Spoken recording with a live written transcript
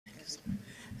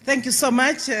Thank you so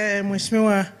much,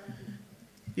 Mheshimiwa,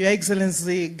 Your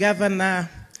Excellency, Governor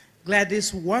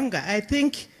GLADYS WANGA. I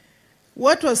think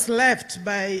what was left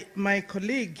by my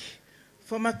colleague,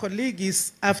 former colleague,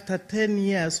 is after 10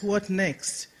 years, what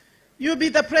next? You'll be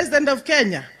the president of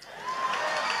Kenya.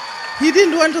 He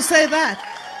didn't want to say that.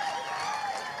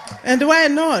 And why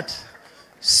not?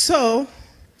 So,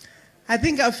 I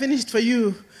think I've finished for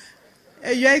you.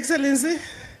 Your Excellency,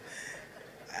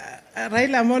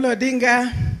 Raila Amolo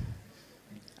Odinga,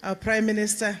 our Prime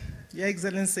Minister, Your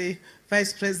Excellency,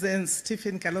 Vice President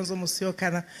Stephen Kalonzo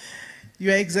Musyoka,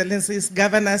 Your Excellencies,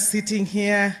 governors sitting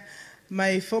here,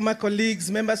 my former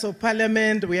colleagues, members of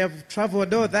parliament, we have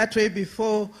traveled all that way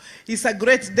before. It's a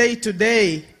great day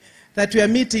today that we are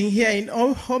meeting here in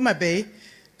Homa Bay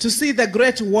to see the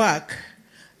great work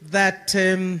that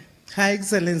Her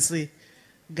Excellency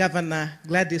Governor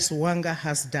GLADYS WANGA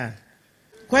has done.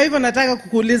 Kwa hivyo nataka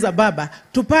kukuuliza baba,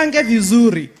 tupange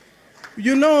vizuri.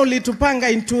 You know ulitupanga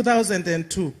in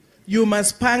 2002. You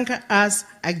must panga us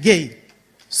again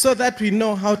so that we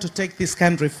know how to take this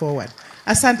country forward.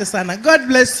 Asante sana. God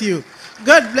bless you.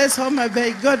 God bless Homa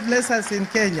Bay. God bless us in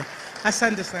Kenya.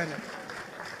 Asante sana.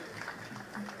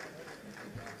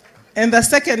 And the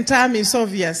second term is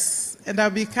obvious. And I'll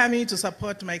be coming to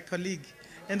support my colleague.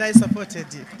 And I supported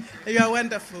you. You are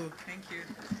wonderful. Thank you.